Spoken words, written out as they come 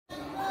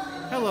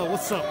Hello,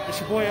 what's up? It's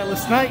your boy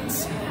Atlas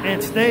Knights,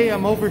 and today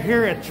I'm over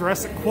here at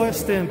Jurassic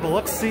Quest in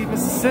Biloxi,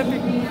 Mississippi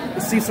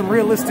to see some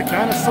realistic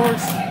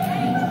dinosaurs.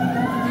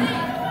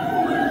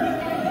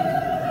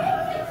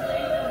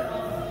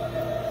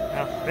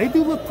 Now, they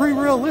do look pretty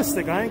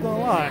realistic, I ain't gonna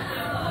lie.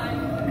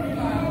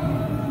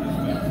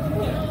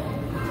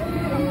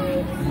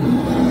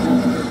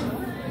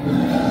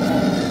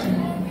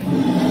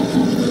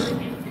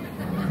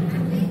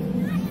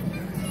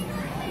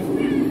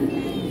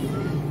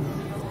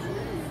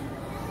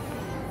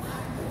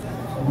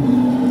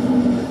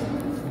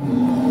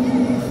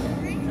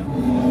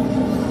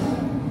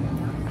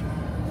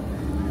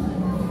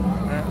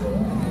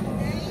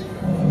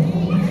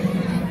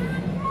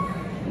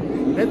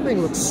 That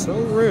thing looks so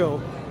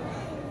real.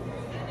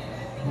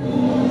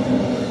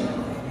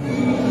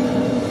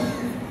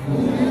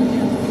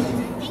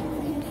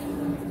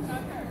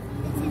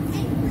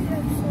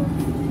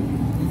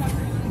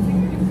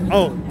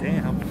 Oh,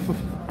 damn.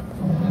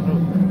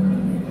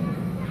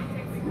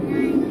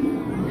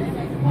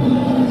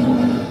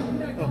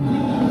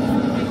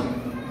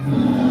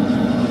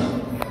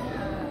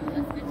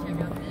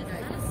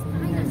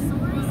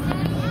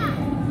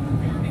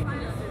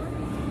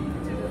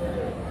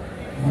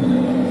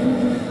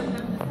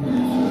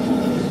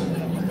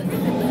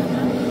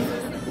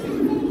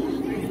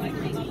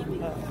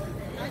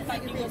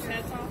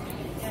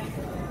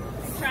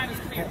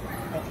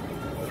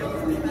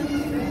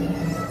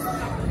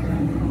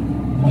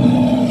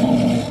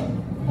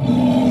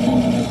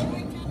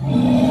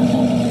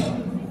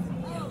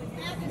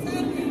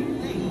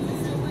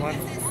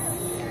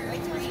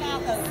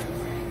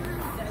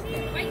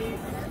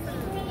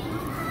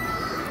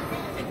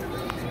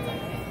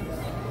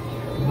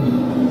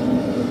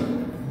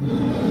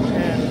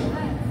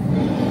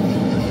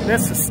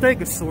 That's the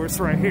stegosaurus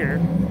right here,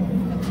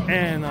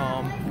 and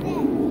I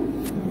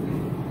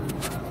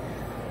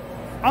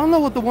don't know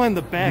what the one in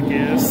the back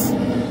is. That's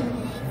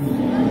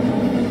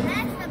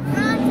the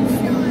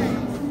brontosaurus.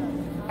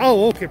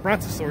 Oh, okay,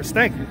 brontosaurus,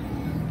 thank you.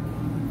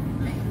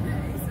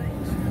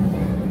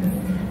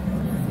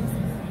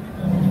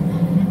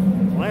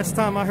 Last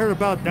time I heard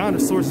about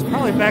dinosaurs was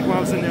probably back when I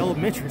was in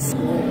elementary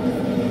school.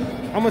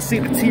 I'm gonna see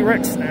the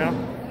T-Rex now.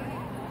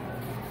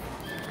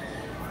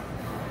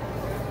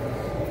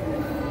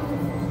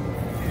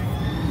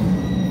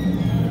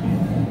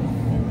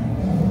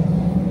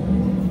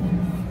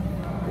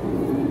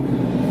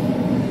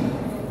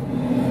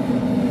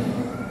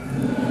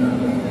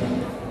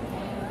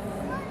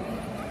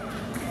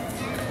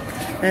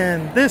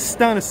 And this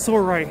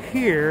dinosaur right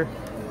here,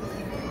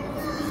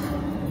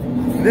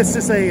 this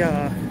is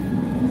a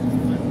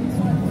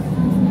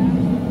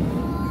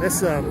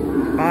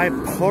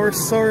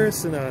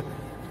Biparsaurus and a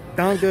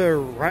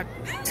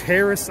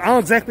Dongarapterus. I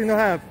don't exactly know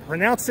how to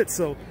pronounce it,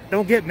 so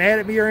don't get mad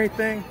at me or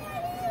anything.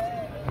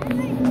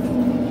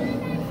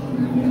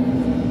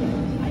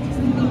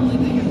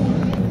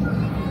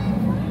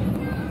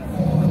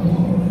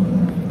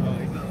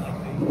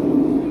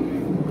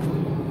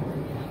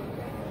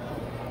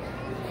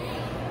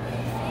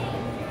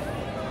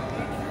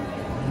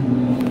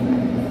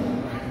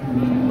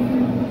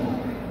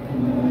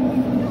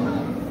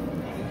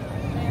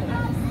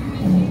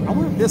 I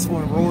wonder if this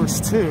one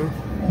roars too.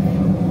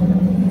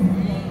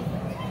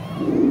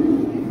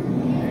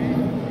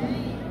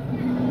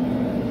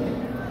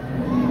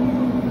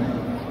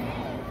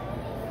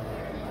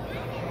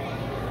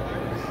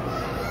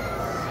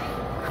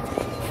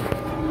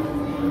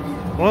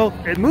 Well,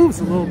 it moves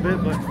a little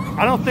bit, but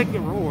I don't think it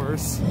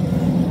roars.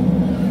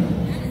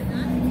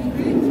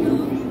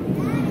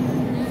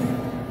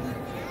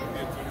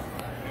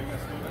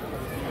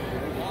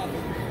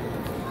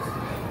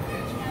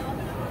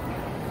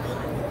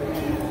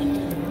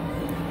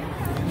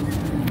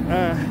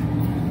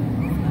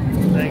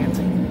 Dang it.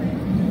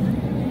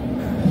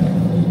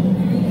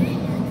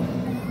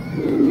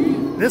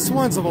 This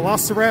one's a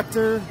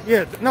velociraptor.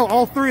 Yeah, no,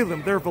 all three of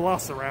them, they're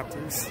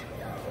velociraptors.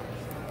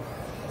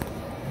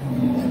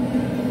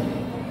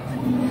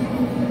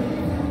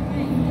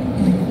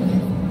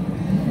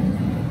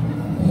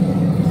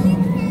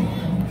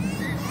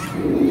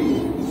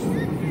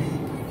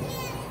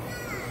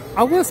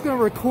 I was going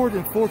to record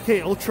in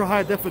 4K ultra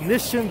high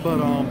definition, but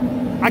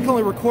I can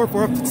only record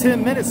for up to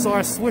 10 minutes, so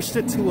I switched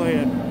it to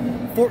a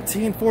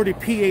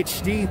 1440p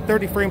HD,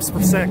 30 frames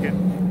per second.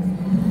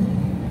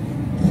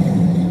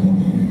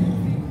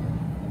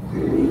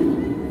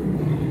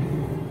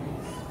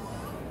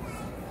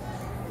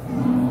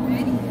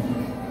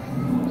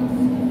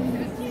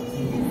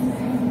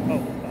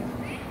 Oh.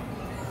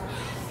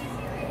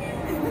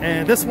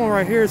 And this one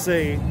right here is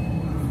a...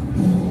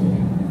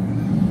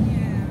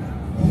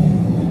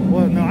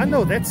 Well, no, I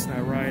know that's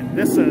not right.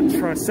 That's a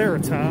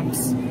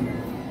Triceratops.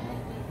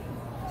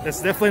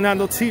 That's definitely not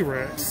no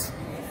T-Rex.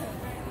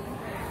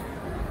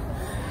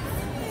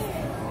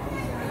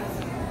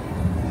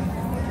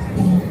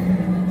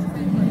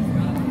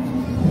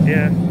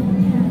 Yeah.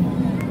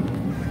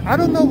 I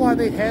don't know why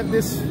they have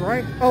this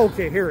right. Oh,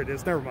 okay, here it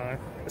is. Never mind.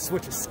 It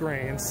switches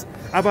screens.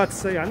 I'm about to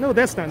say, I know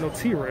that's not no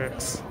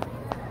T-Rex.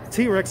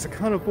 T-Rex are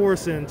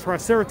carnivores and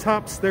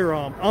Triceratops, they're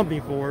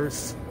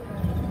omnivores.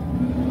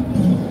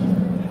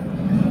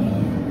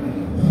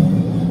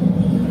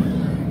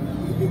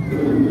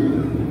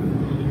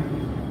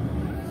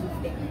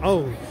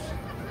 Oh,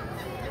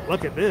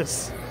 look at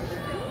this.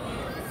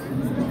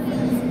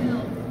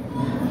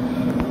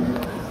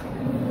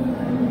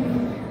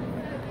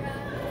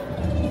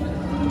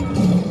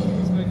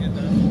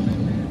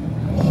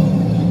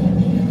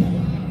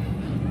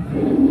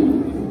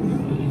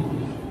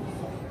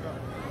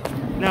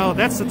 Now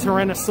that's the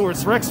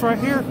Tyrannosaurus Rex right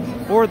here,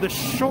 or the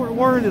short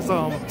word is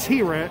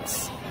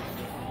T-Rex.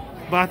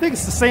 But I think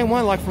it's the same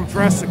one like from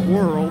Jurassic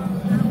World.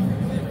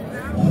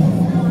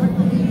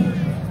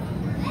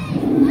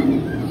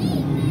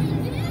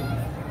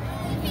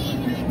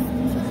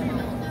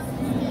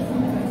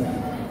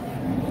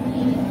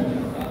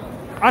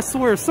 I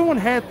swear, if someone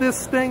had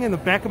this thing in the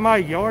back of my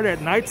yard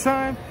at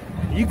nighttime,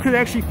 you could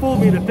actually fool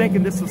me into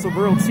thinking this was a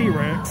real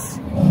T-Rex.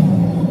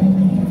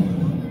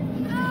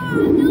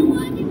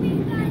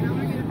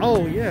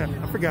 Oh yeah,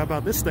 I forgot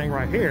about this thing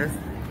right here.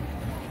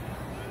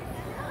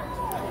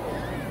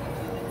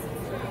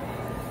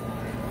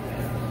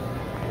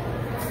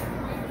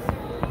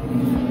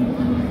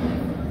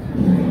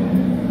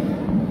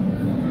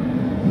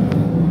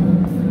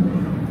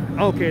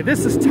 Okay,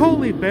 this is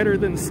totally better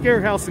than the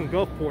Scare House in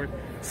Gulfport.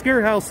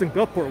 Scare House in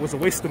Gulfport was a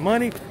waste of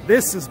money.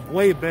 This is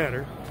way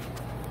better.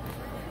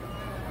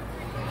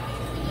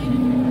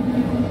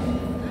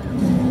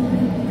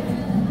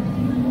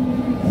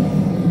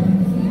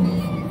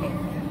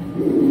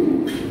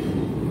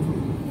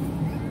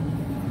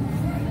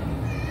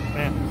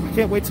 Man, I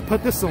can't wait to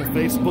put this on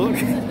Facebook.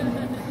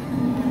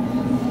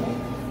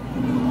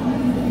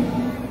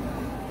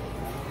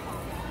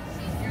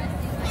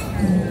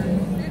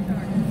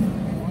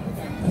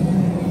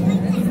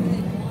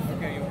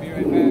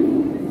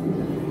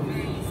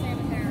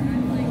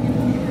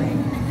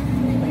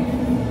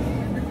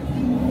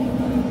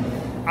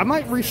 I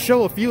might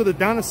re-show a few of the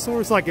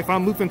dinosaurs, like if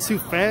I'm moving too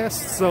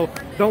fast, so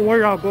don't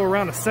worry, I'll go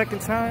around a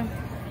second time.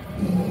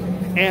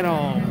 And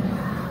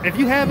if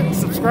you haven't,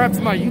 subscribe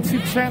to my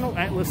YouTube channel,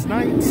 Atlas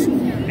Nights,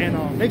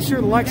 and make sure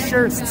to like,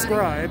 share, and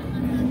subscribe.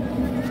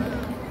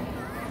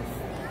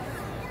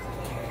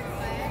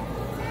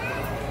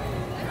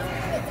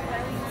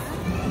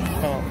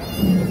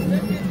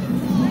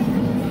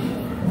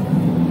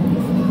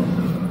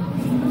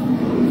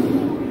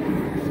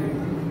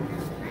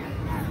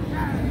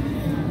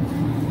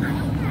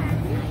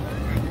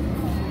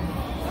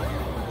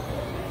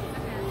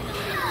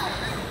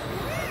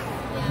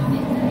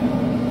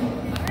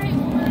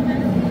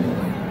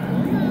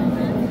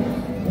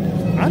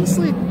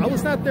 Honestly, I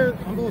was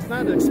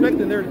not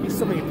expecting there to be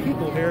so many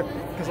people here,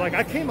 because like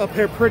I came up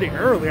here pretty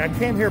early. I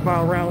came here by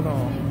around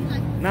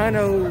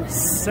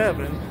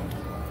 9:07.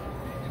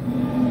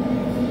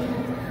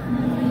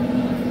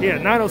 Yeah,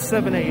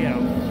 9:07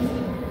 a.m.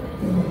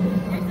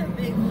 There's a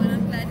big one.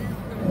 I'm glad it's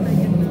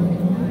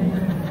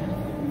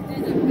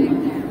There's a big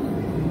one.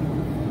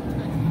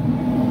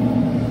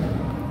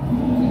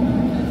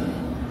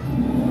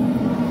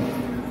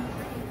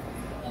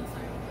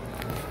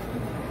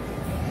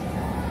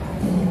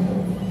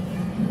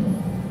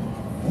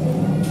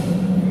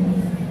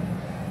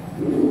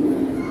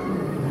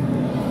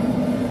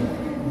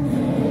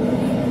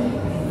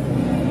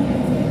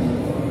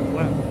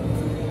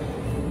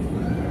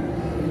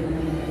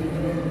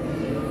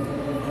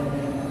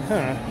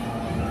 Huh.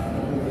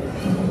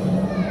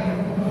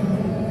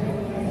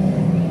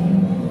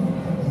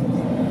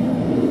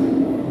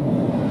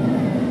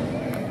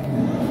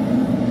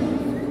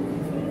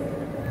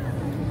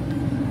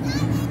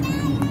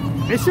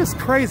 It's just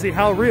crazy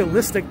how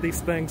realistic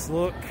these things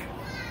look.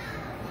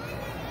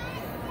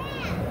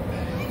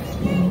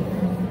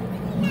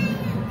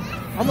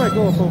 I'm gonna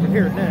go up over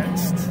here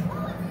next.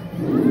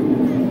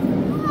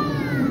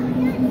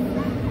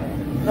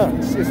 Oh,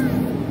 excuse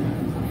me.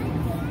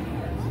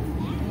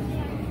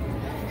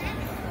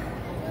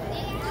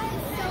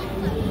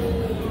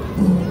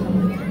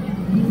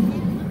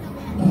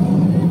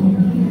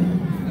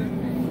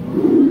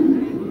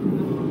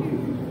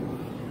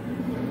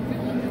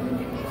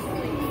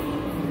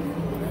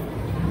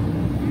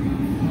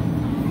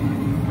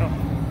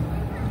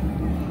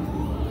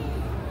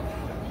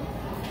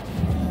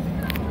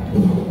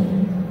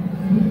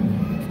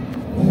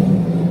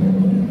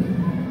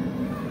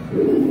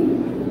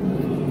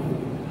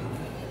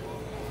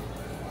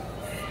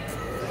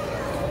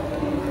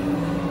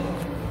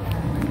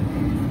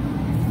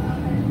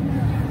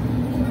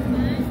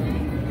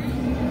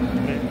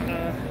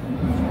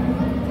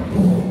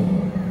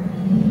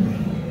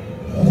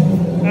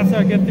 After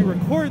I get through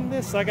recording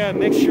this, I gotta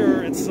make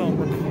sure it's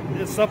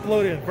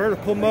uploaded in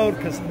vertical mode,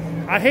 because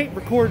I hate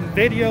recording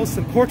videos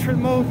in portrait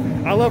mode.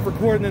 I love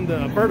recording in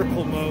the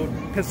vertical mode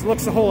because it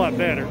looks a whole lot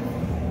better.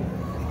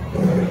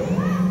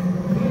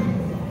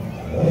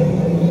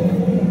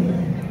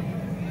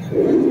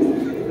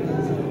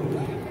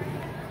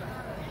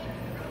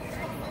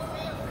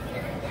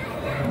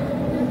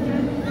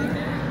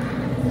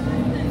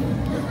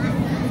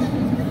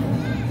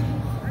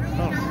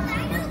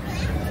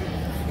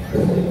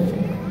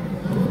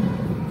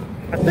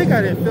 think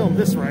I didn't film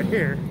this right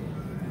here.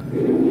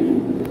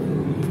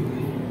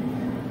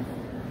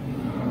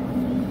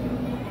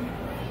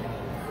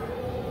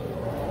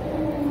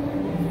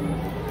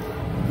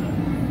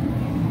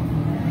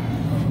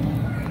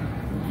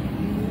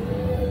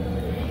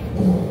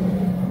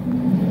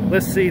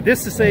 Let's see,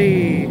 this is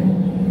a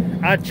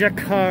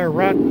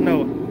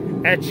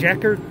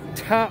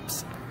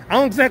Ajacaratops. I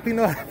don't exactly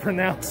know how to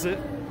pronounce it.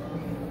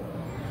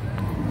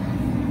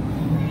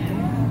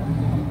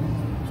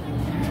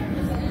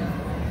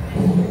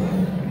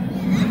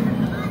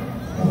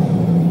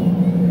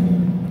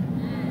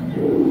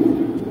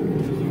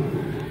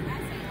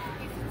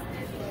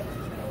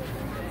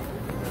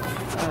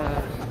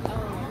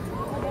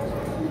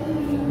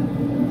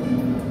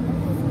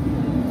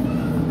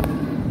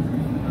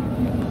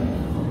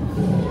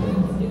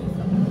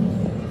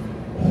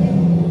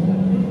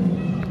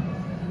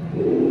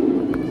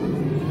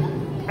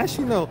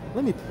 Actually, no,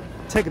 let me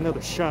take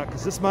another shot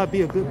because this might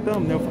be a good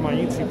thumbnail for my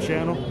YouTube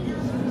channel.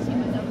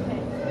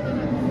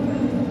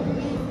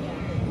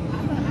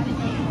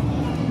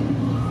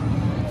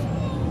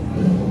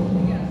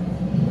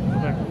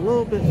 Back a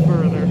little bit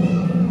further.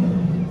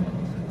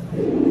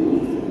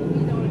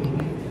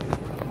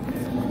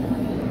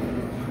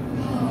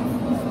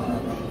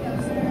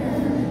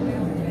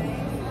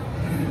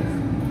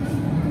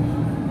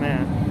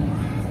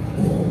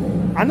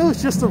 I know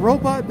it's just a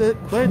robot, but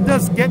it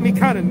does get me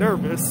kind of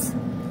nervous.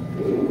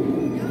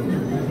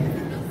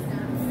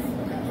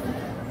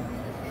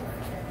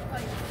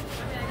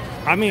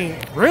 I mean,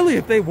 really,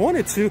 if they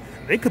wanted to,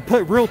 they could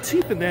put real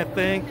teeth in that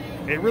thing.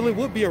 It really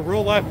would be a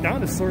real-life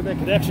dinosaur that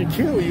could actually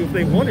kill you if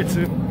they wanted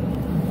to.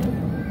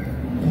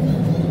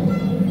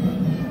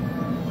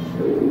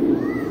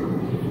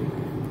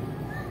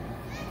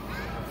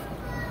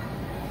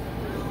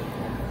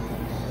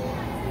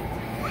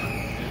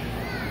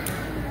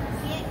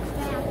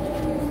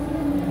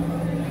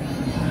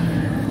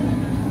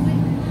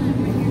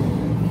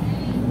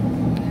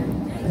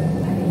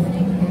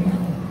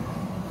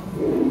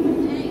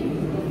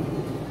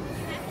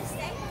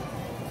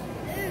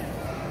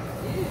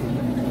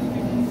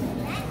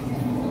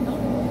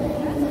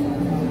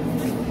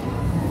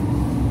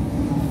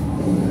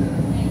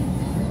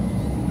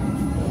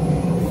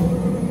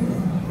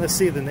 Let's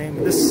see the name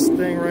of this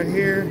thing right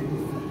here.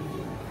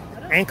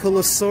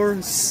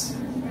 Ankylosaurus,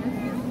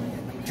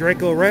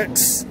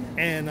 Dracorex,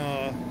 and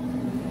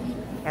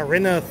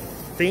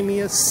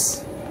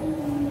Arenathemius.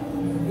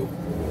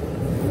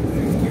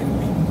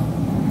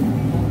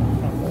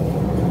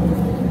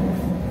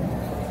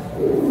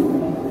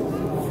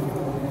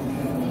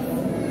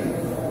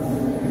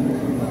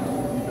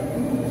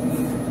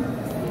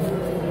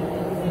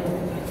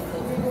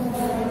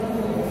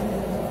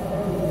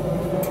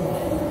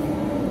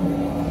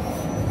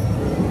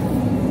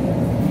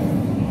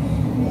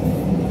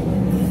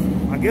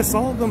 I guess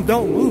all of them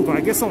don't move. I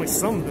guess only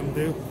some of them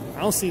do.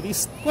 I don't see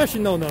these.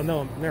 Actually, no,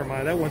 never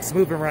mind. That one's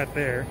moving right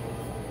there.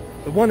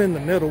 The one in the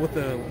middle with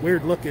the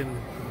weird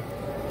looking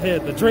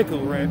head, the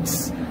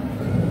Dracorex.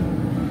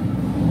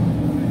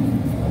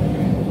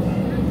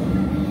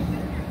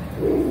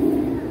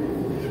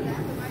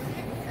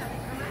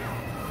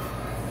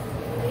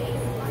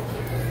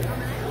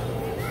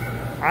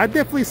 I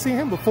definitely seen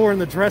him before in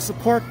the Jurassic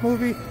Park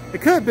movie.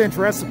 It could have been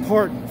Jurassic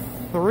Park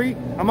 3.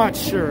 I'm not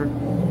sure.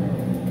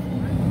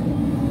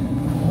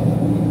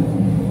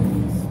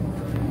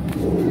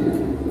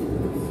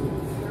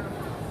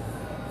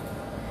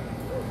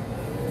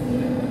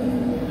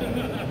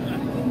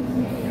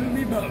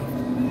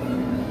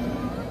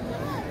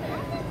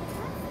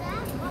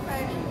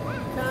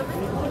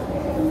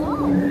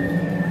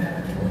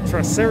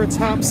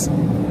 Triceratops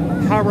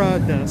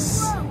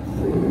Paratus.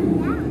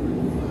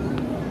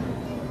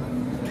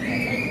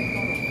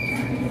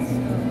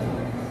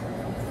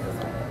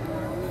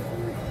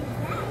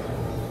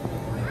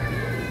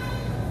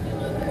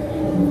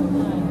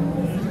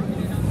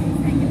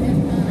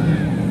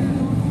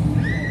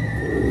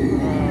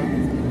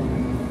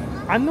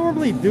 I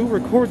normally do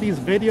record these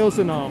videos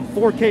in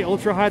 4K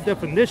ultra high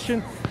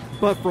definition,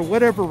 but for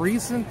whatever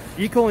reason,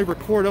 you can only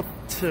record up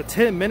to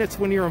 10 minutes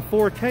when you're in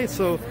 4K,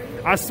 so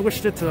I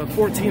switched it to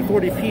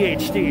 1440p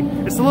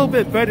HD. It's a little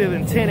bit better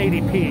than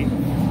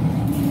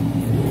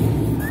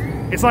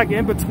 1080p. It's like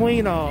in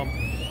between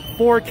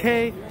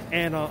 4K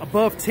and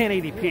above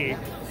 1080p.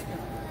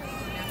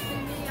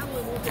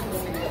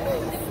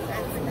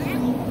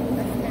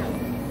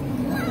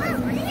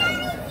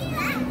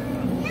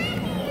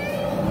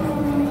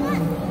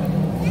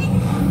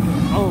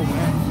 Oh,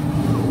 man.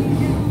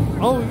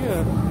 Oh,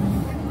 yeah.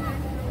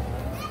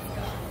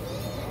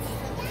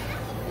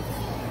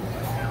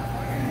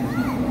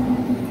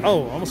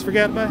 Oh, almost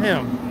forgot about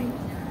him.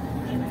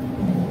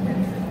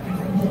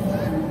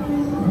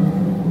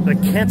 The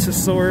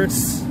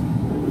Cantosaurus.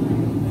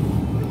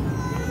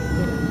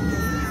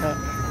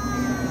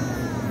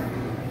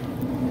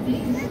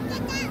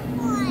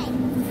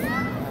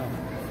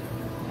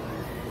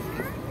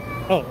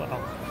 Oh.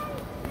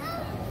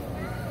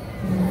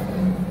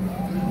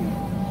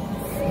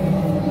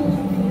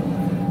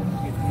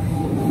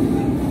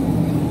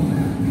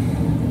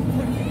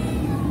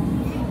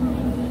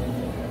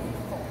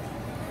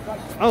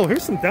 Oh,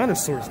 here's some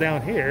dinosaurs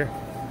down here.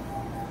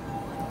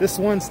 This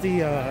one's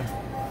the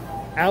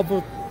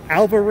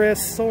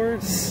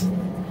Alvarezsaurus.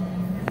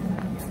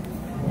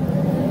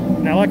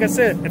 Now, like I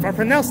said, if I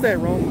pronounce that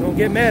wrong, don't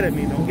get mad at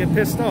me. Don't get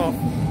pissed off.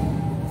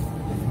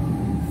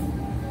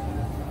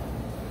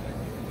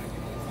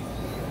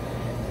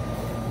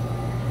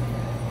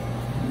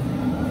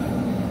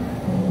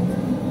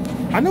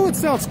 I know it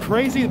sounds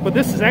crazy, but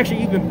this is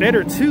actually even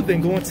better too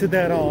than going to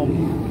that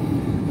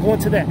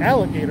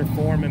alligator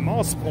farm in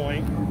Moss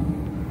Point.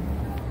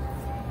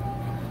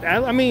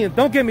 I mean,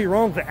 don't get me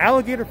wrong, the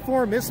alligator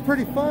farm is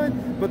pretty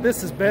fun, but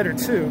this is better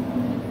too.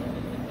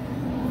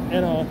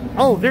 And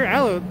oh, they're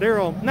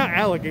not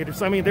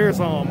alligators. I mean, there's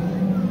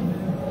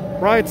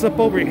rides up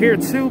over here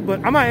too,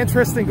 but I'm not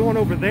interested in going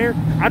over there.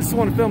 I just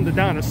want to film the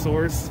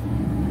dinosaurs.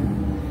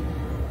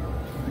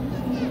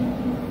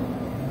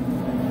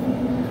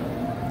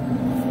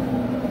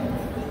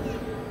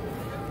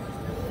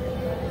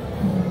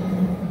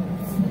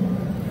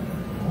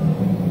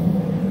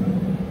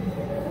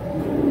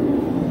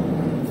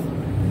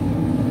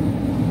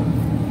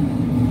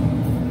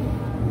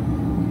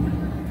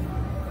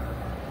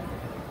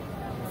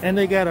 And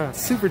they got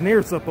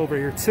souvenirs up over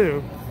here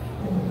too.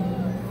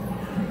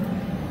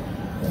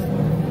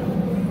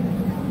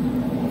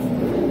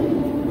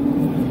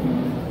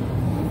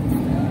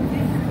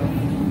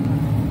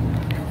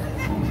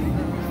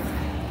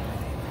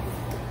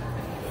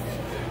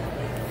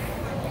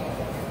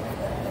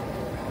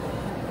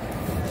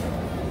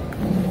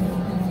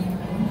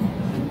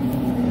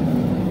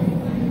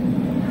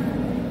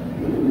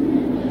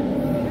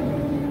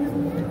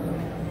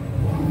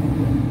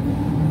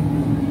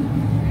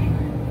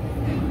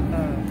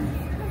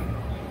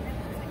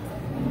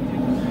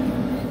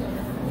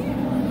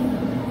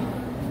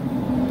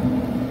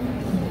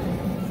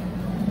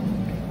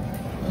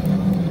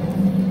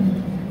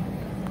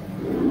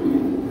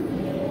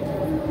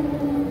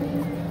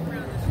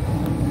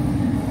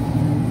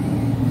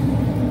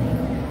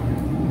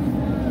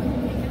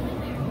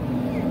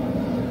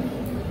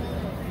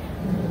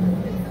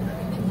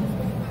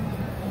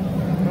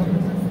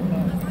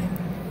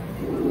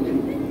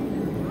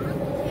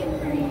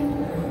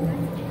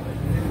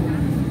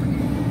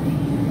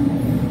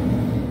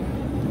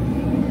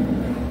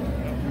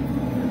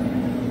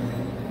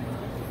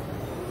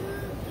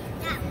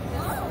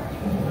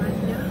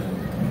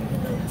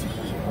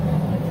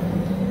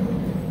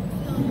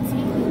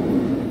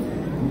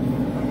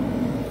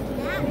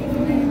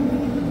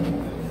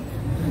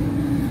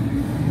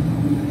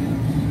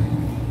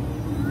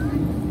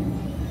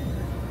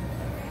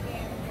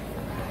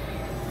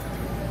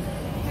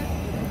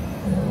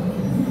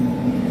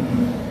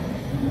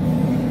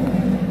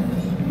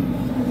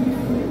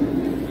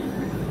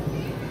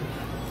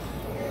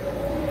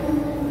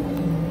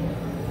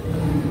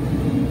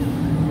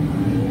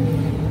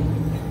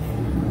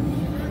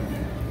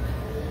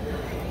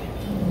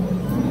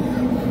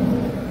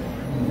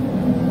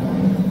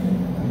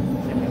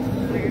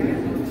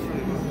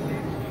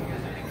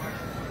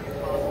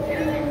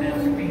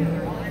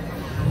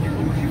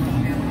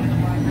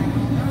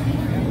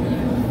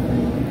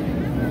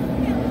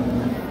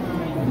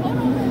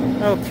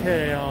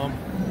 Okay,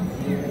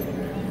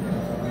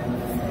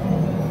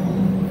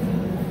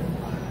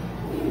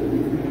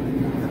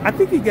 I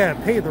think you gotta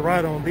pay the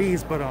ride on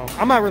these, but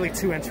I'm not really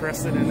too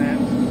interested in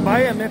that. But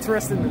I am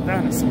interested in the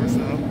dinosaurs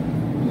though.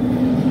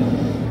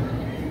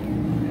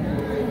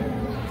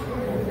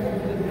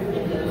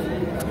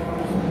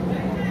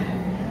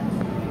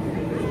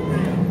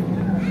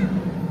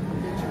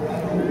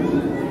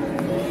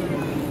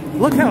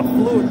 Look how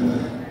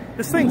fluid.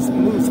 This thing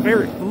moves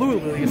very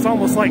fluidly. It's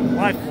almost like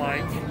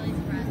lifelike.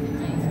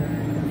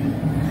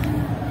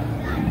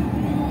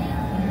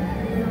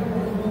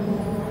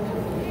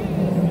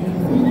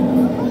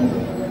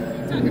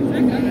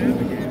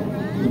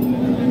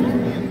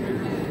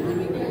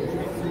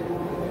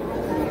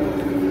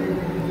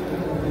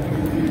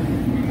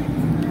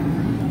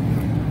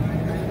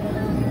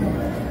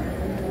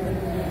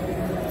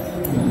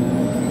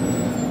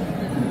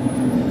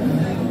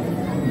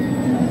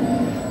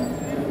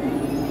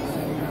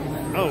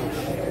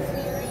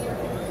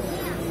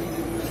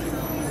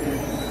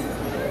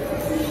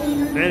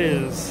 That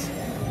is.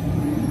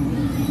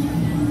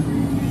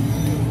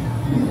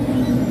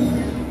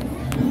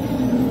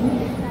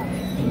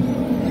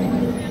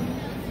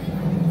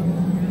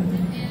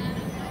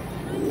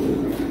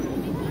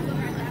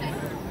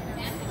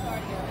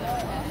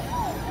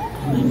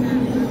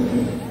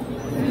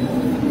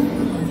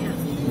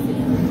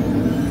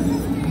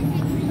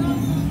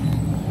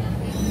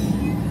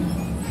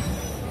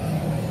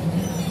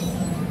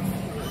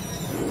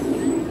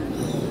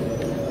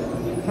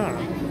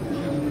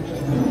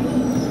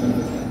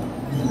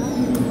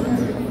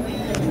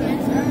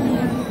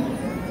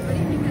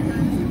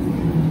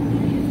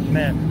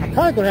 Man, I'm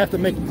probably gonna have to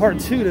make part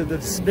 2 to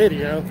this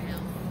video.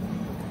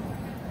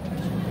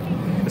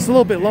 It's a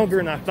little bit longer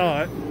than I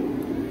thought.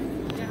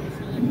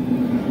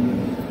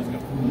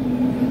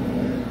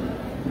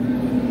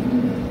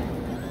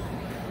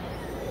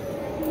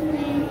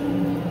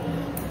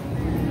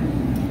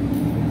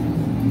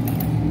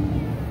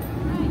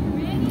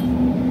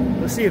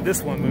 Let's see if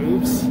this one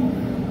moves.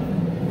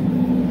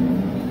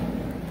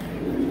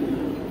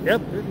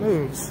 Yep, it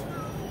moves.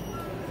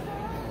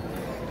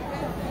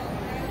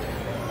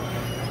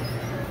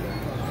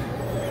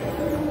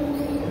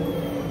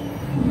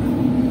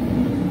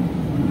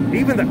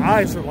 Even the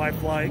eyes are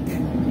lifelike.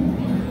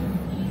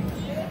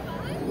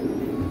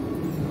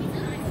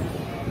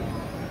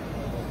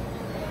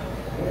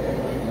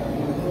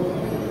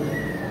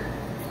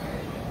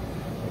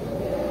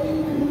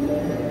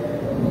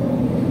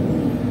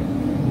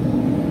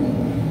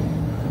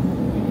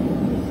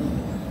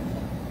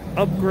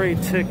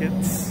 Upgrade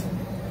tickets.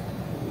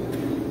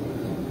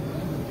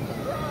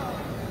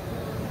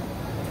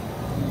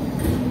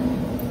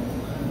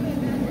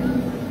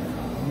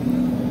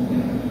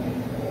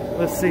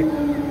 Let's see.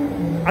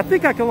 I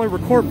think I can only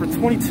record for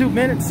 22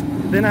 minutes,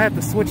 then I have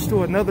to switch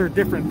to another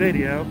different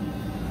video.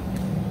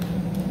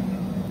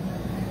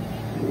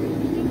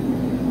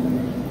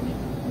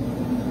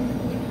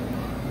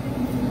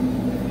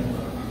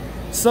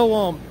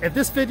 So if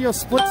this video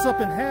splits up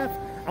in half,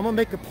 I'm gonna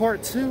make a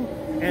part 2,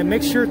 and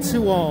make sure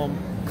to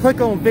click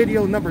on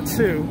video number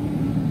 2.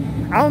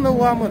 I don't know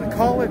what I'm gonna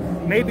call it.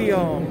 Maybe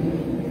well,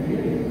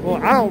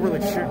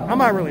 I'm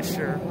not really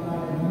sure.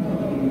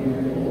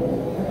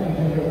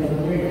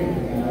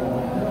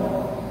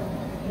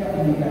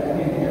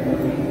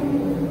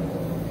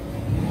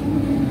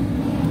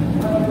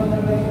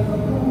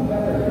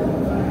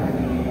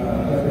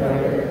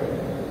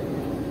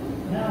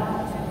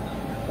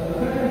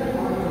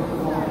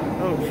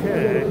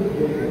 Okay.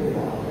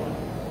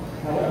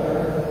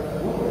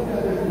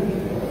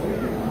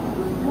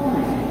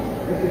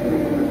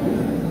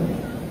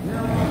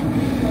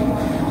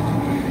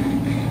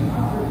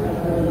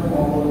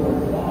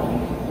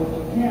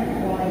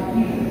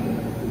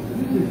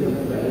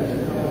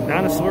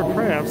 Dinosaur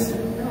crafts.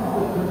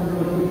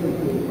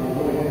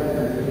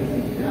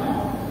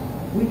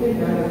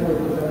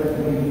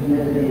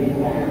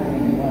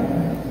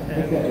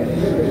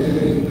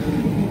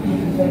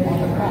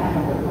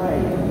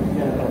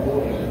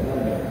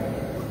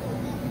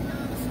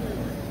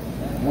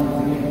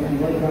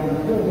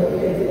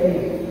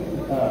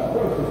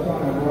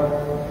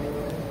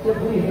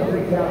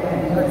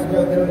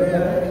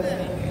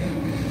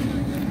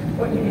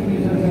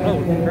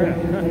 Oh, crap.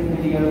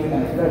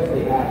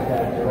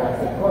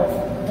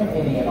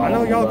 I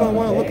know y'all gonna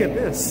want to look at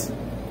this.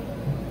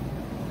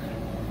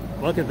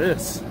 Look at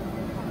this.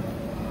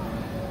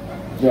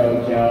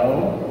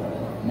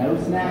 Jojo, no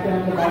snacking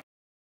on the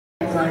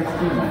life-size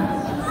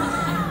humans.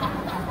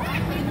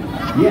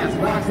 Yes,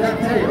 watch that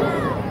tail.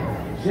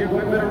 Should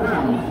whip it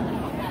around.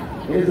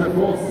 It is a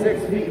full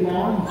 6 feet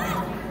long.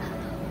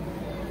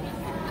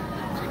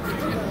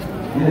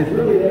 And it's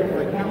really there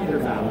for a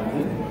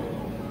counterbalance.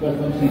 Because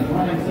when she's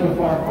running so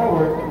far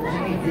forward, she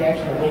needs the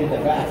extra weight of the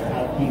back to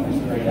help keep her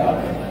straight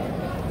up.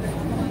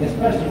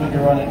 Especially when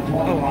you're running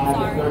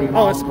 25 to 30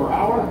 miles per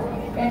hour,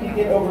 and you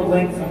get over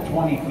lengths of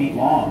 20 feet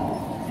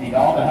long. You need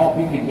all the help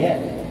you can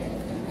get.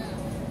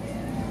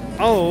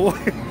 Oh,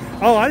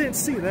 oh, I didn't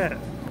see that.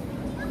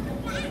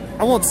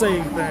 I won't say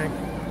anything.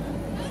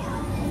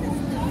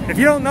 If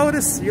you don't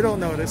notice, you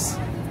don't notice.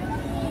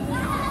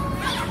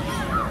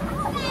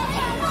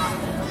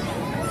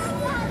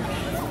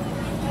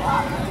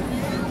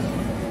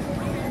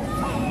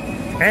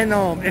 And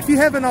if you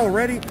haven't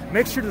already,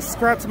 make sure to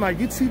subscribe to my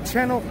YouTube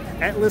channel,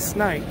 Atlas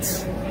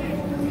Night.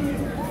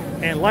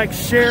 And like,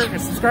 share, and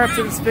subscribe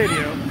to this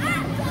video.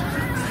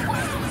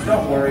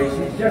 Don't worry,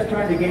 she's just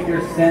trying to get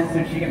your scent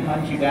so she can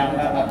hunt you down,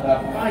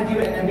 find you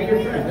and be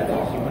your friend. That's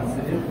all she wants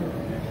to do.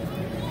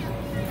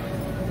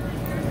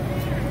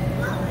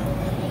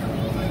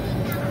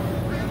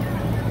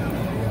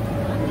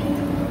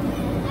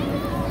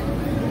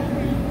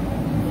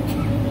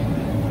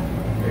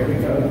 There we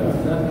go. No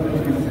sudden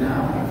movements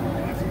now.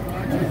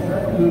 No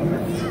sudden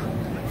movements.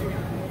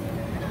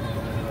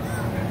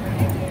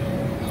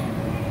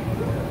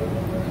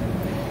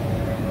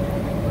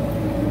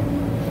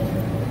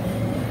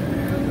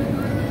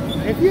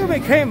 If you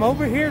haven't came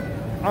over here,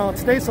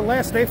 today's the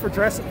last day for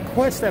Jurassic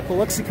Quest at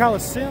Biloxi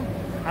Coliseum.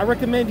 I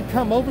recommend you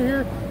come over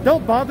here.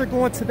 Don't bother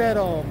going to that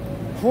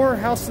horror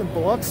house in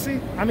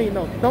Biloxi. I mean,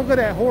 no, don't go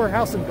to that horror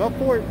house in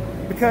Gulfport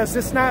because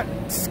it's not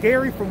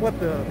scary from what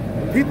the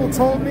people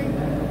told me.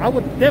 I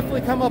would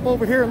definitely come up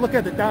over here and look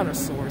at the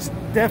dinosaurs.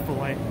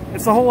 Definitely.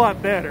 It's a whole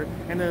lot better.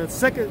 And the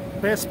second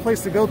best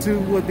place to go to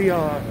would be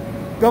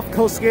Gulf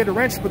Coast Gator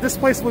Ranch, but this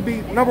place would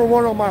be number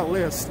 1 on my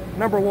list.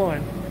 Number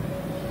 1.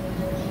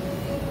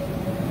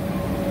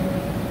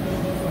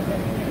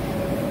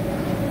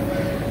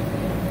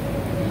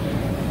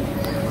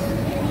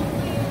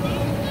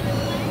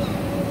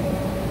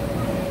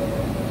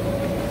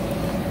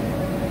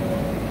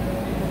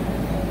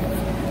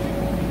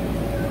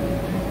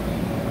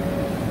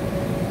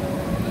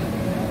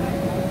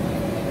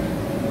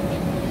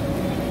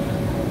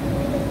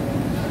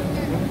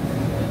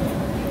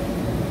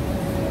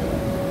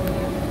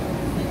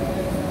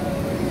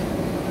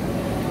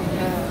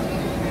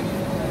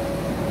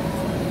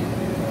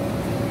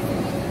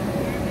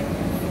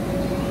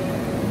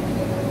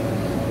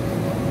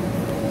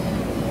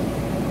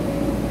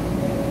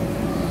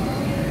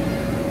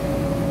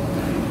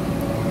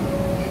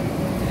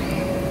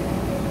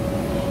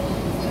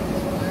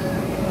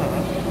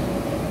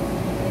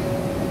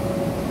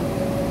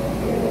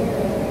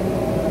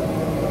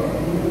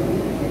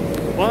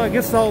 Well, I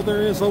guess all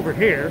there is over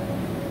here.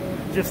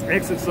 Just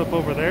exits up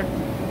over there.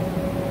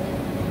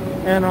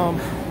 And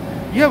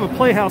you have a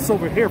playhouse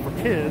over here for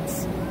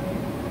kids.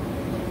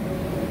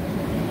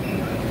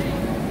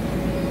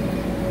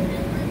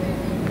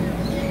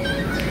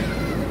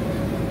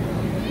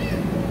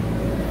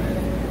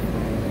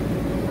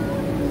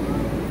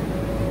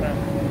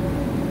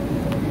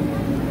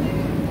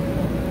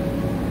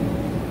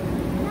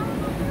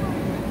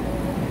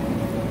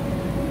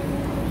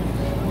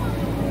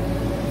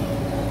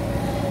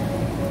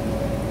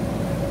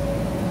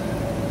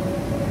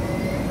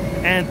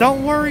 And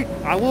don't worry,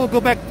 I will go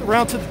back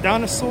around to the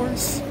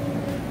dinosaurs.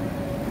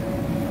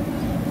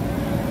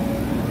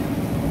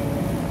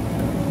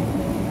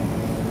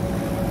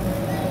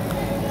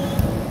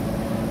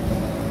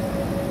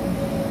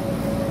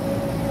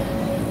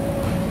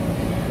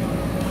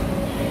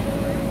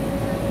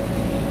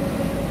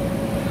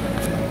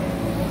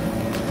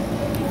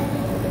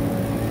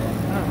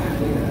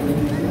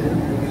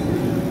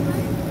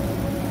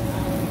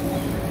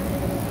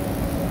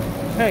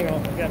 Hang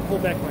on, I gotta pull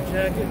back my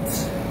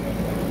jackets.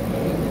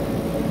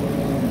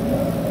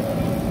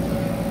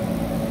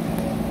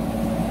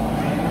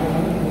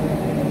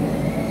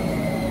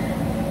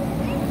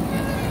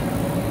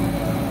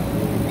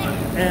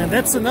 And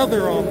that's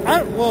another, I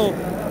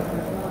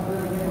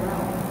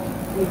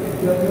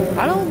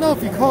don't know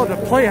if you call it a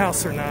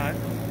playhouse or not.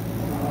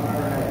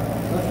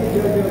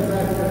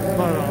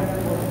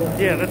 But,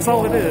 yeah, that's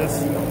all it is.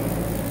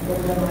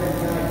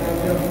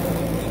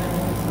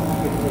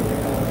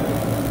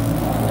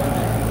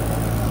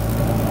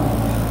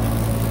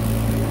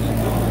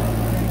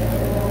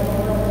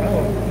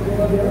 Oh.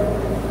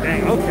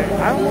 Dang, okay,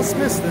 I almost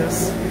missed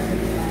this.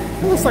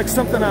 It looks like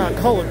something out of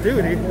Call of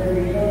Duty.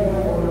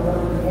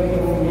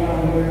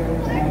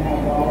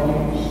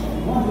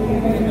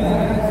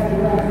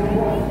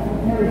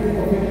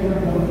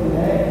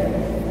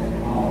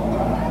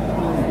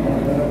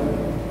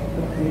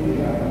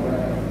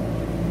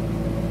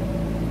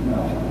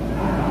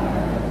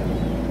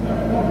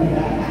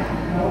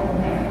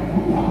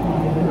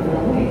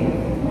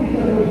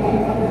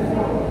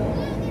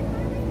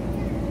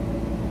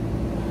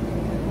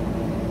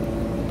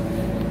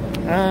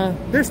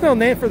 There's no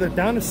name for the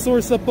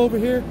dinosaurs up over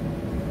here.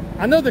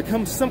 I know there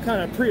comes some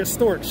kind of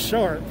prehistoric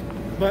shark,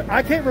 but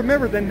I can't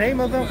remember the name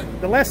of them.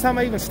 The last time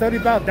I even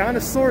studied about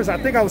dinosaurs, I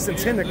think I was in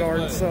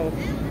kindergarten, so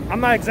I'm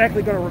not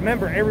exactly going to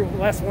remember every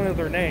last one of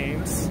their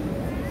names.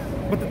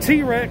 But the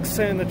T-Rex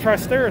and the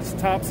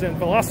Triceratops and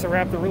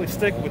Velociraptor really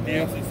stick with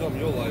you. See something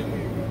you'll like.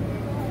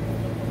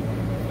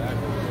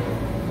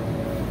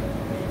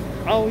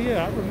 Oh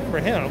yeah, I remember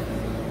him.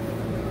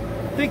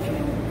 I think,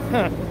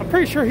 I'm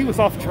pretty sure he was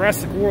off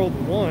Jurassic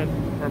World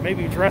 1, or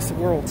maybe Jurassic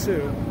World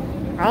 2.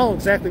 I don't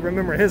exactly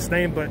remember his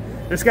name, but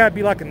there's got to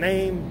be like a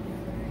name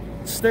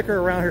sticker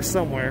around here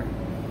somewhere.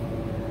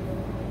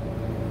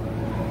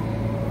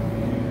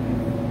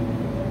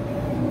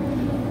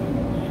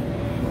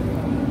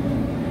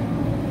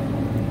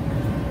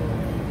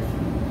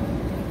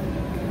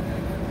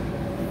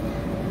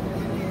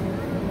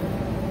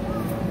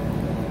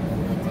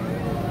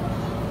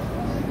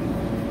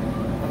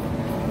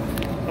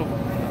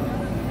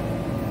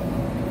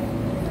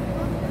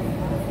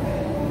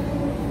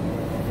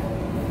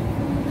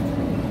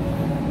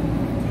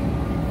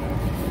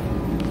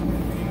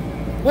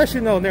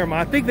 Actually, no, never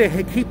mind. I think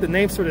they keep the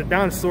names for the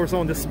dinosaurs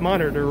on this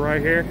monitor right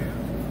here.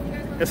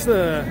 It's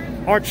the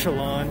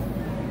Archelon.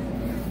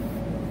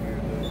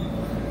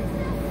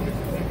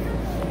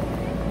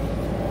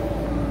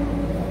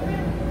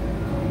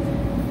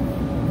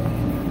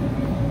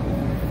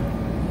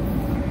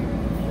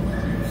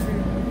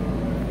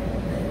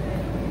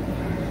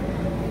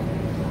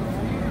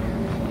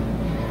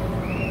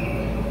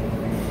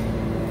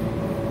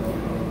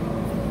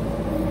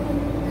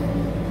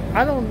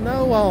 I don't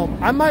know.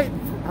 I might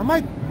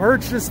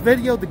merge this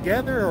video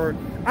together, or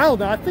I don't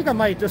know. I think I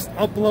might just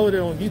upload it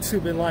on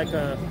YouTube in like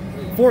a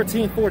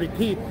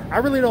 1440p. I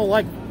really don't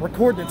like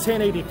recording in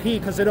 1080p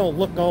because they don't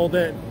look all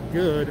that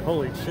good.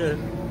 Holy shit.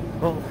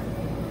 Oh.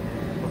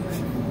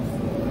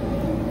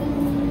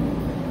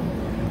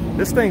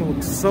 This thing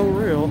looks so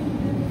real.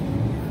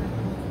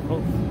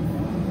 Oh.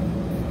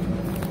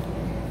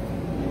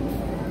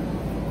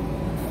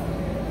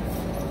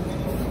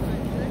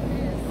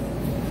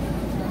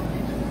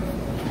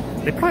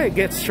 They probably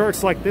get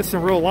sharks like this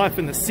in real life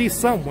in the sea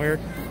somewhere,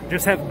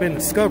 just haven't been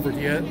discovered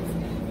yet.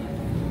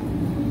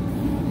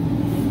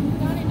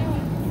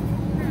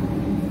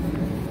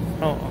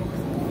 Oh.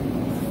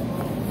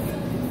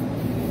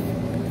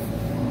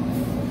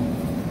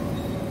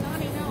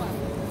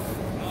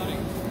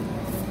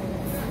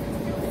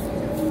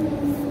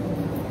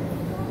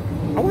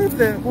 I wonder if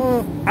that,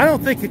 well, I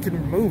don't think it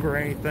can move or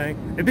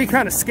anything. It'd be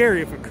kind of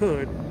scary if it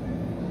could.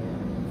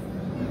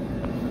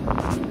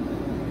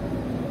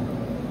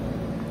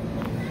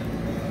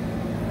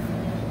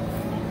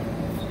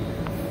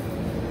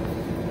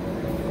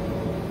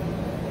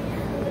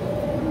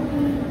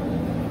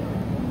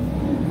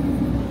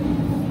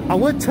 I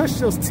would touch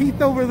those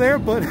teeth over there,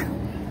 but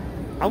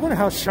I wonder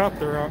how sharp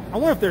they are. I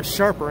wonder if they're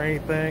sharp or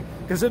anything,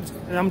 because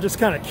I'm just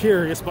kind of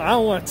curious, but I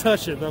don't want to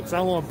touch it though, because I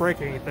don't want to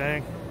break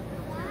anything.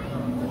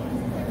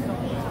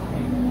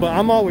 But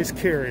I'm always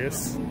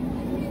curious.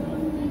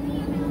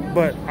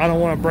 But I don't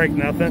want to break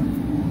nothing.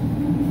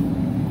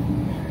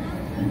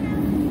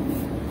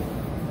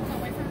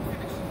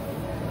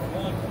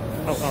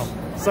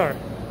 Oh, sorry.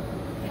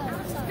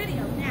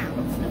 Video now.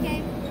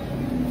 Okay.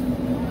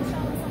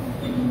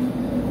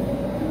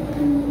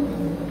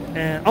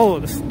 And oh,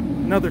 this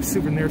another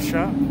souvenir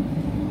shop.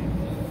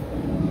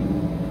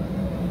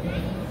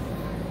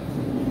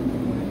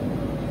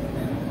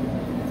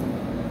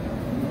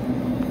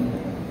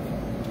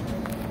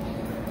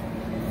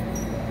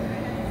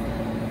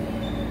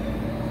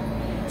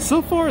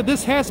 So far,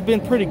 this has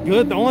been pretty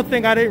good. The only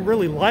thing I didn't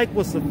really like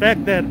was the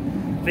fact that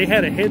they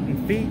had a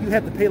hidden fee. You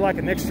had to pay like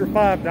an extra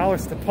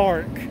 $5 to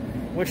park,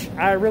 which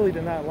I really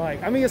did not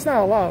like. I mean, it's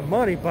not a lot of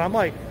money, but I'm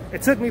like,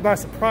 it took me by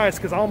surprise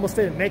because I almost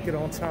didn't make it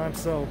on time,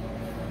 so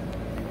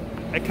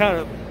it kind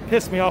of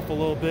pissed me off a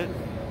little bit.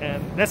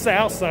 And that's the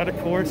outside, of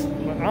course,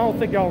 but I don't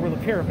think y'all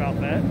really care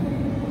about that.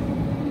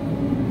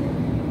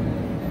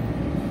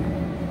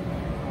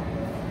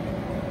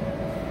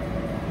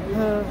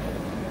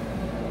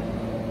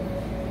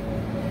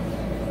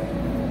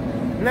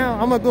 Now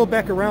I'm gonna go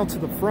back around to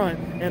the front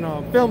and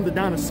film the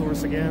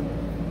dinosaurs again.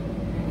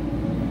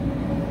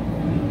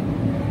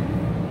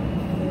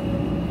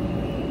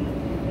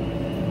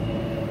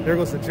 There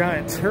goes a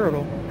giant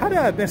turtle. How did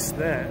I miss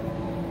that?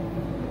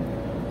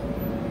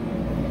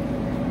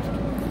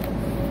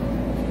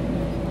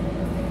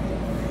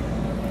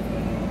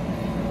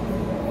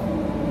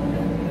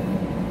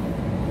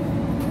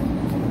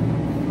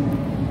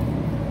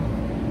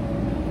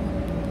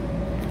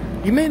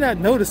 You may not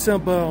notice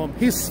him, but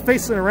he's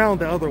facing around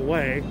the other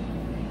way.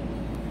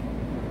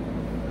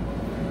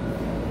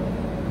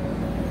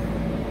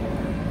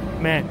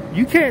 Man,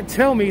 you can't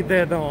tell me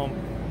that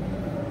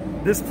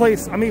this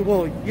place, I mean,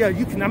 well, yeah,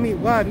 you can, I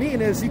mean, what I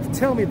mean is you can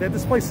tell me that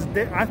this place is,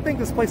 I think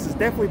this place is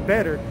definitely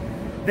better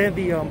than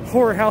the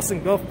horror house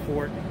in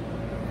Gulfport.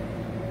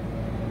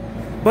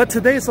 But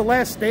today's the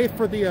last day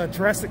for the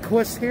Jurassic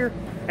Quest here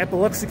at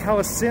Biloxi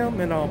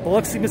Coliseum in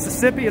Biloxi,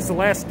 Mississippi. It's the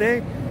last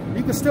day.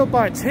 You can still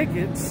buy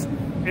tickets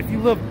if you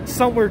live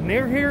somewhere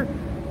near here.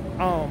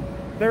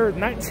 They're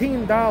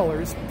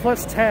 $19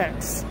 plus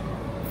tax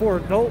for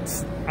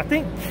adults. I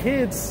think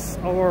kids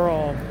are,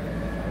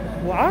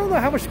 well, I don't know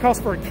how much it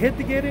costs for a kid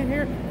to get in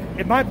here.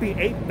 It might be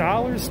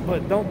 $8,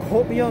 but don't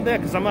quote me on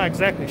that because I'm not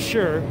exactly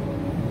sure.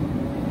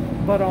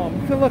 But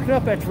you can look it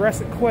up at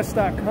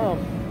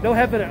JurassicQuest.com. They'll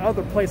have it at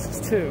other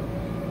places too.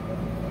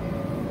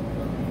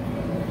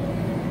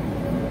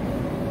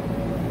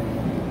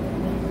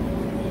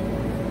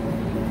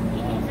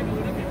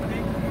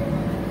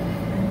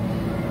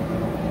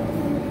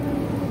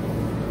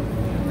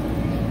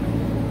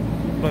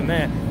 But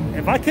man,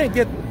 if I can't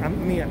get, I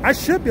mean, I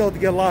should be able to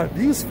get a lot of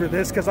views for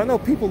this because I know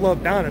people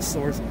love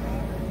dinosaurs.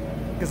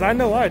 Because I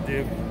know I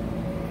do.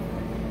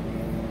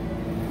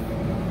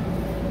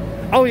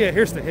 Oh yeah,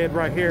 here's the head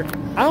right here.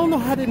 I don't know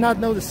how I did not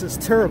notice this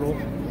turtle.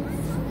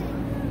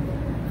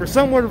 For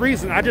some weird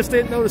reason, I just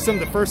didn't notice him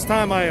the first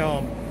time I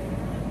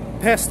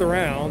passed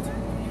around.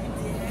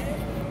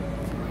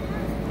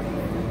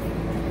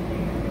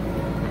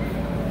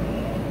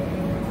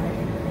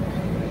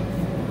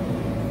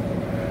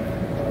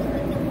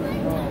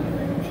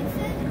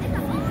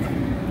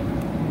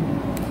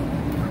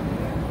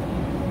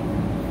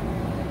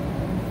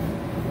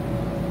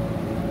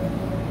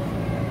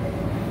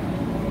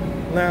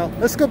 Now,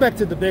 let's go back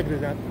to the bigger,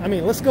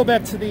 let's go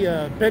back to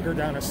the bigger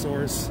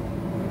dinosaurs.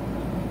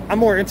 I'm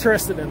more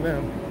interested in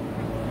them.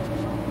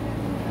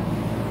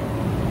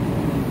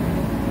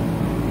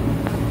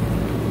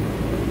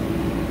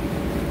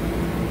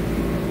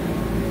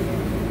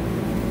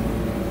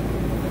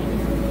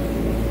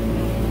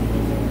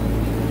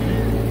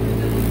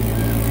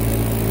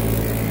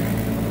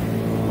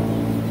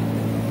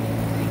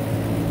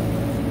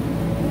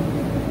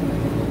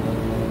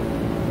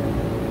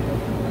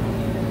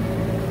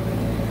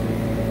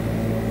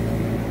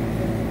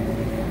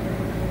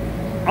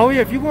 Oh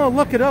yeah, if you want to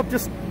look it up,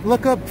 just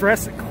look up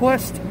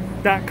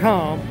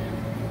JurassicQuest.com.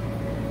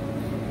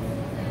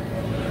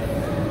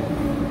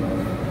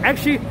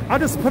 Actually, I'll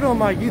just put it on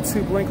my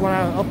YouTube link when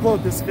I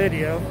upload this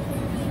video.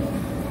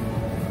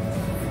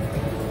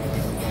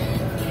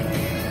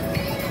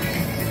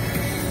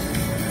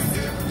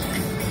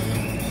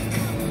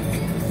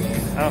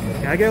 Oh,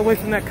 gotta get away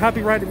from that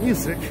copyrighted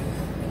music.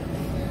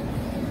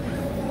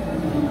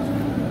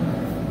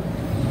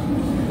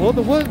 Well,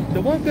 the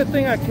one good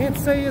thing I can't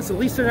say is at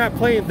least they're not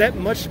playing that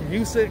much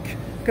music,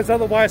 because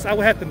otherwise I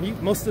would have to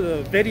mute most of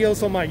the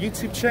videos on my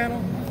YouTube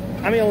channel.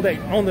 I mean,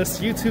 on this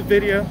YouTube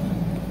video.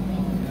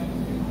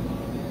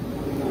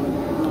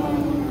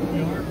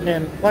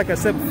 And like I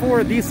said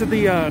before, these are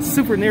the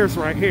souvenirs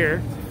right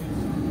here.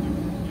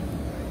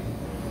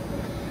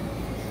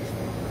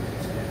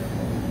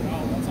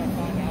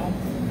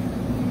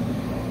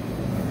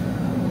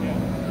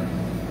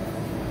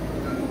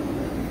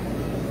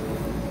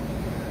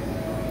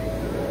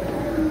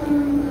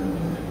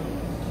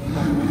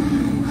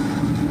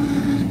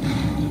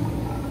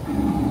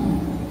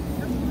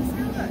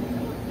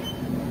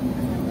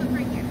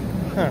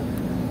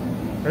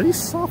 Are these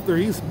soft or are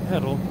these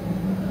metal?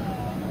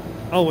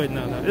 Oh wait,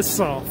 no, it's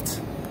soft.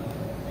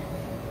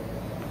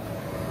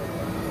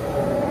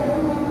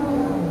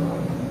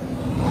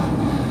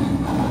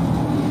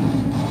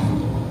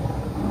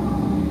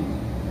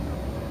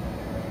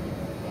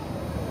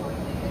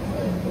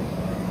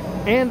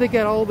 And they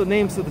got all the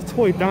names of the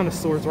toy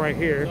dinosaurs right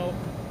here.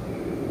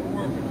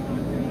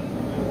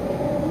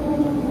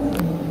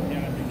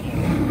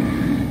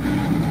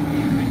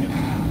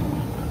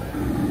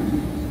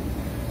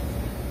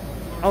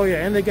 Oh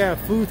yeah, and they got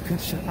a food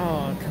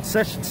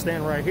concession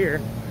stand right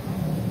here.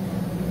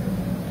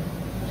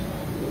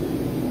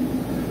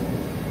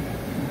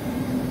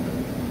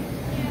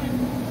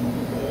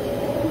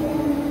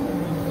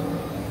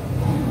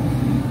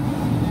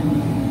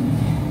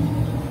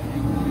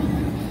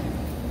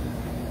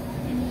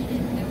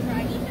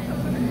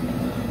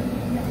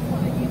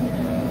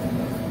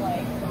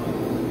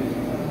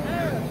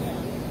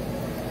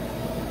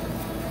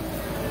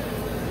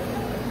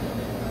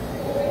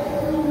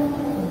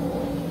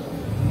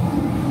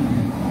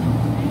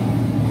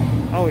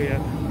 Oh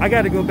yeah, I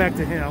got to go back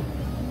to him.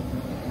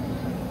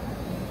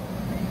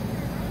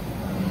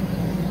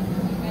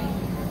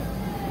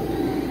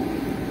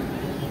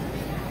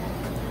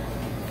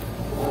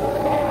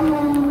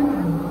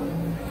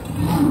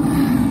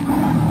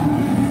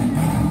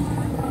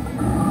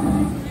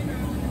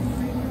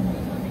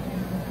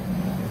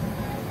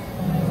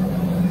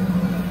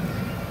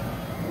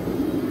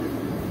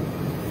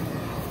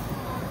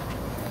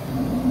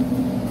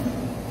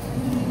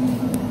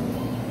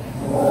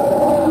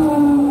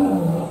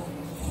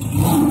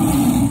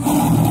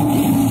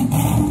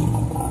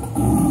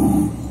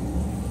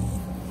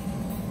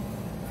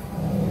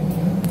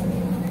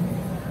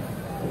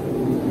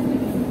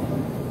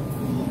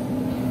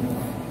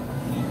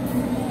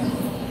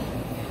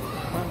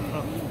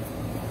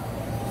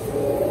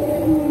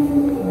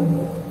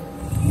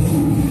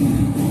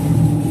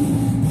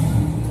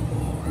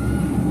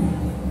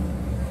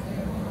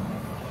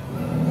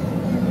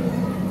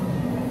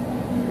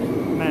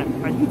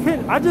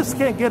 I just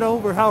can't get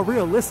over how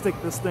realistic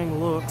this thing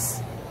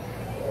looks.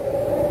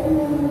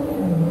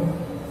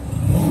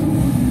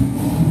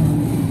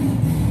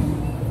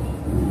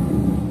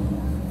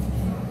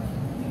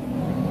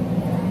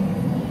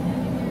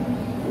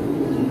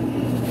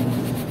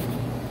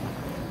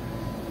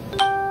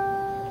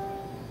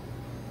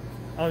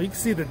 Oh, you can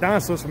see the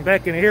dinosaurs from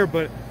back in here,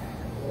 but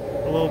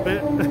a little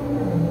bit.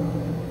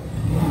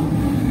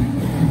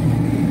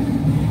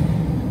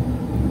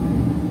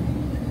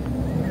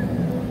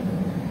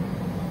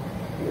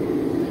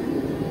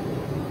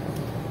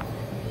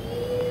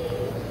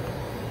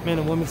 Men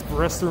and women's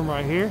restroom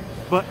right here.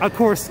 But of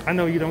course, I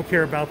know you don't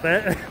care about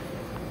that.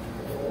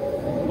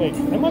 Wait,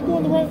 am I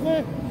going the right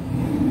way?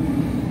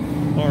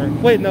 Or,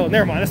 wait, no,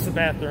 never mind, that's the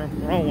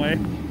bathroom. Wrong way.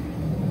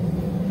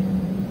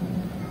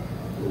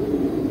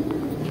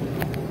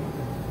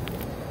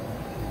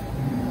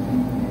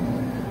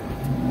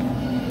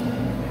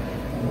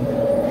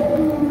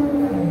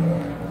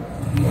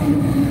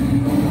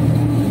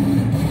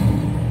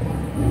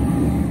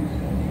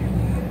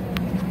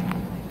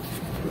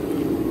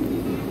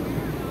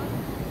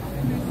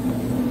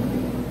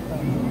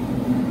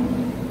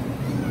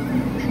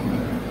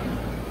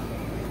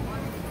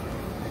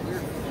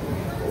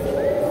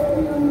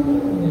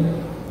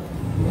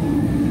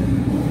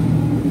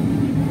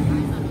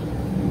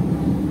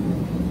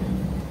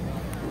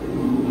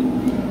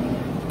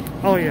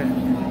 Oh yeah.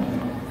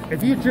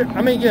 If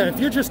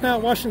you're just now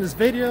watching this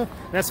video,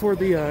 that's where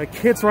the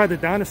kids ride the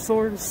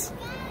dinosaurs.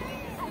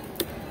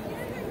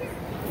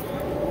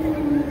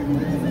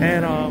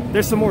 And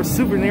there's some more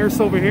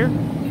souvenirs over here.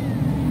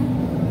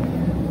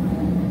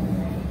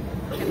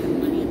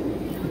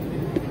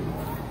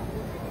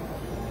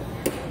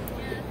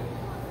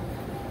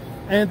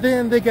 And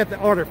then they got the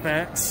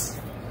artifacts.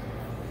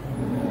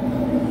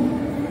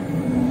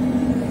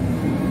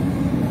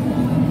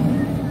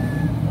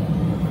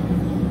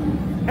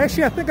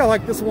 Actually, I think I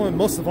like this one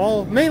most of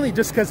all, mainly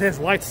just because it has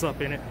lights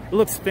up in it. It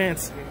looks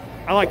fancy.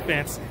 I like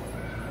fancy.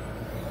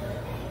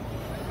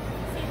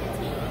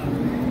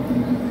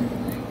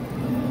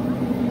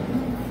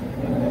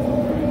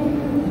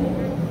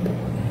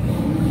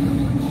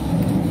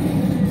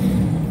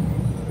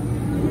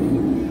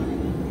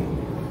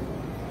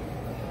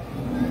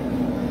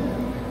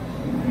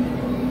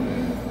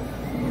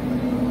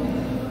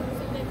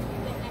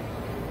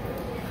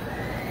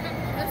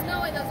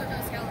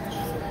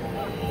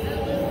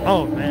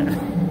 Oh man,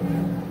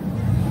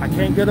 I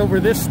can't get over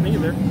this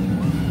neither.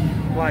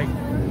 Like,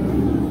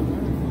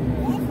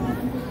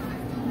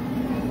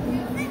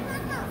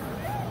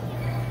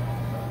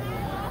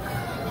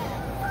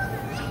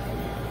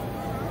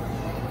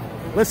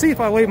 let's see if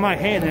I wave my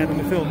hand at him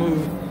if he'll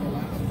move.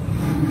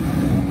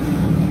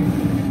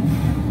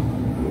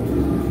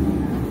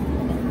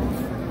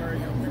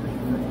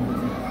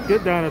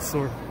 Good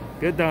dinosaur.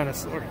 Good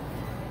dinosaur.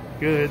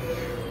 Good.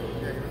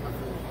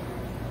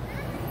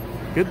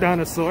 Good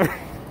dinosaur.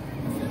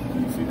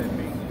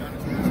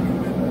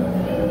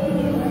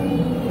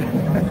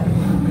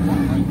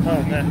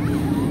 Oh man.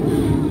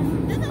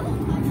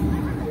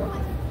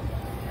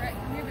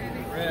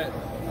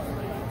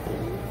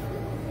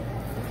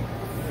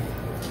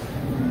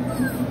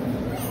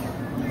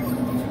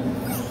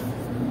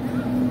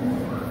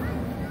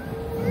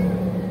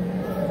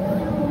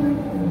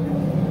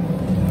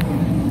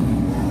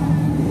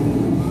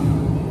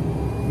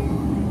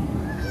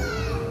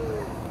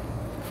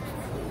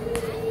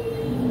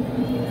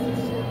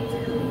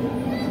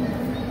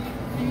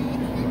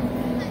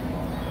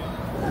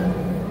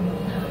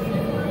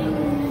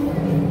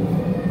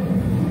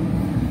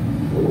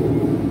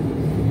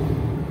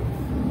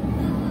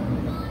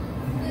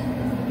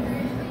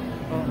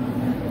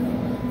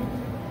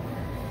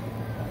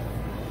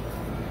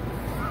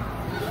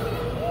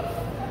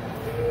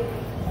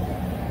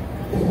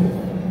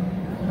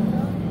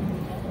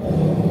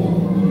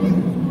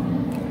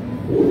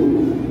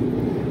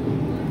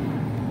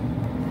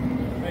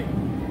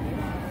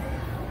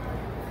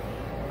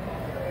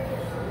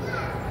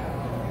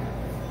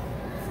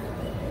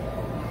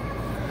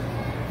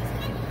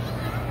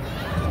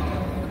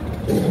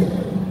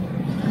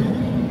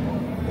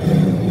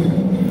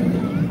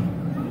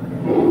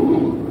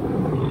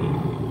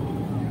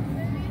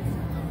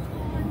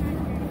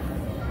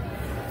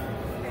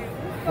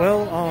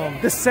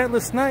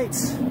 descentless night,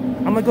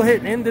 I'm gonna go ahead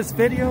and end this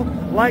video.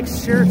 Like,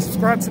 share,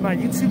 subscribe to my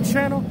YouTube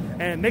channel,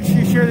 and make sure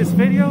you share this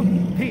video.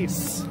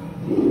 Peace.